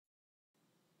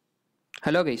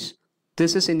Hello guys,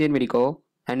 this is Indian Medico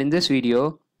and in this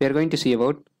video we are going to see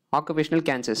about occupational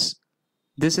cancers.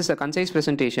 This is a concise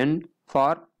presentation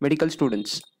for medical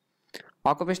students.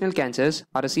 Occupational cancers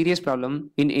are a serious problem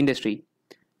in industry,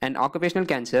 and occupational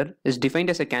cancer is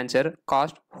defined as a cancer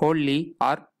caused wholly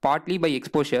or partly by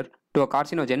exposure to a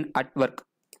carcinogen at work.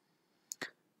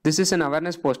 This is an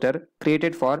awareness poster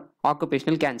created for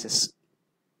occupational cancers.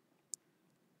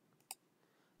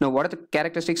 Now, what are the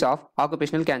characteristics of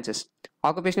occupational cancers?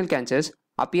 Occupational cancers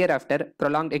appear after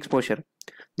prolonged exposure.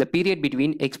 The period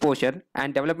between exposure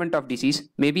and development of disease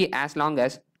may be as long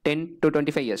as 10 to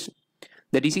 25 years.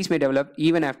 The disease may develop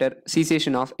even after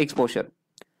cessation of exposure.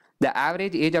 The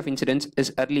average age of incidence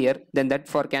is earlier than that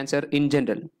for cancer in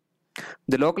general.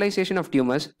 The localization of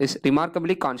tumors is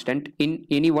remarkably constant in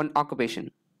any one occupation.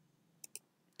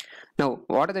 Now,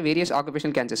 what are the various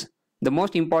occupational cancers? The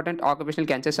most important occupational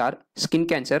cancers are skin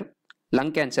cancer,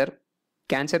 lung cancer,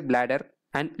 cancer bladder,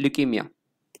 and leukemia.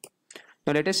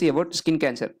 Now let us see about skin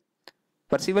cancer.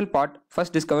 Percival Pott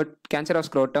first discovered cancer of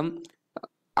scrotum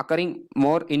occurring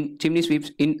more in chimney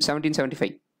sweeps in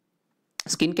 1775.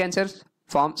 Skin cancers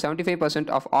form 75%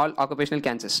 of all occupational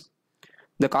cancers.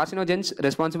 The carcinogens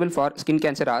responsible for skin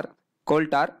cancer are coal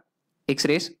tar,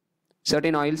 X-rays,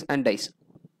 certain oils and dyes.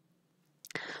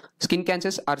 Skin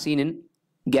cancers are seen in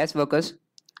gas workers,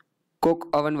 coke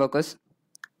oven workers,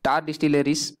 tar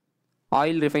distilleries,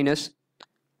 oil refiners,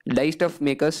 dye stuff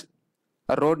makers,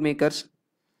 road makers,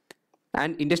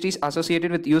 and industries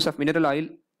associated with use of mineral oil,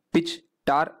 pitch,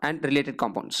 tar, and related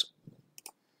compounds.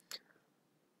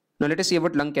 Now let us see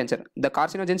about lung cancer. The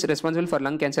carcinogens responsible for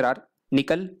lung cancer are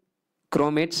nickel,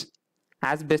 chromates,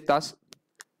 asbestos,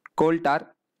 coal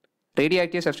tar,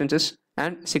 radioactive substances,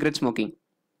 and cigarette smoking.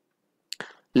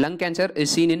 Lung cancer is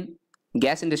seen in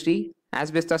gas industry,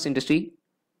 asbestos industry,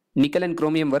 nickel and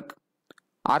chromium work,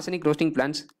 arsenic roasting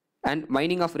plants, and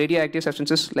mining of radioactive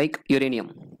substances like uranium.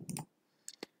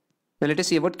 Now let us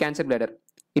see about cancer bladder.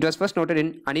 It was first noted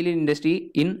in aniline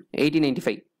industry in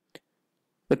 1895.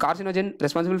 The carcinogen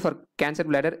responsible for cancer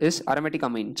bladder is aromatic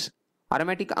amines.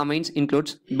 Aromatic amines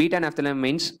includes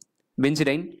beta-naphthalamines,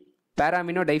 benzidine,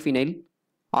 para-aminodiphenyl,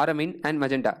 aramine, and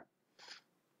magenta.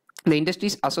 The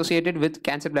industries associated with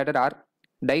cancer bladder are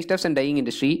dyestuffs and dyeing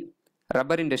industry,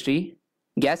 rubber industry,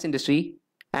 gas industry,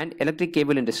 and electric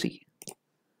cable industry.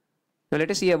 Now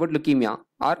let us see about leukemia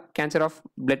or cancer of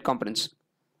blood components.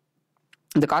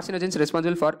 The carcinogens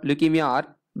responsible for leukemia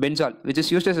are benzol, which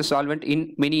is used as a solvent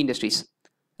in many industries,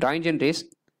 Roentgen rays,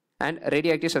 and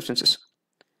radioactive substances.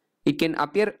 It can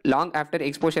appear long after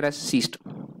exposure has ceased.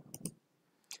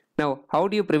 Now, how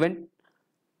do you prevent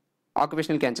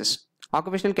occupational cancers?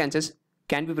 Occupational cancers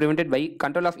can be prevented by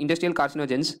control of industrial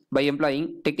carcinogens by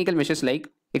employing technical measures like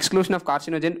exclusion of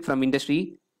carcinogen from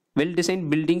industry, well-designed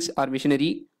buildings or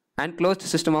machinery, and closed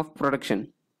system of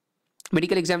production.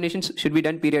 Medical examinations should be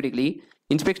done periodically.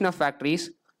 Inspection of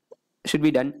factories should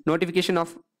be done. Notification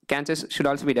of cancers should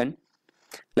also be done.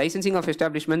 Licensing of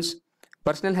establishments,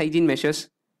 personal hygiene measures,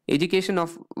 education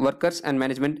of workers and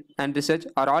management, and research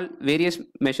are all various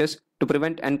measures to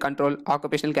prevent and control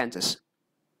occupational cancers.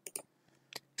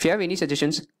 If you have any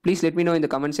suggestions, please let me know in the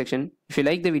comment section. If you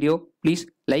like the video, please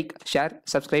like, share,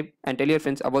 subscribe, and tell your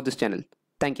friends about this channel.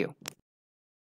 Thank you.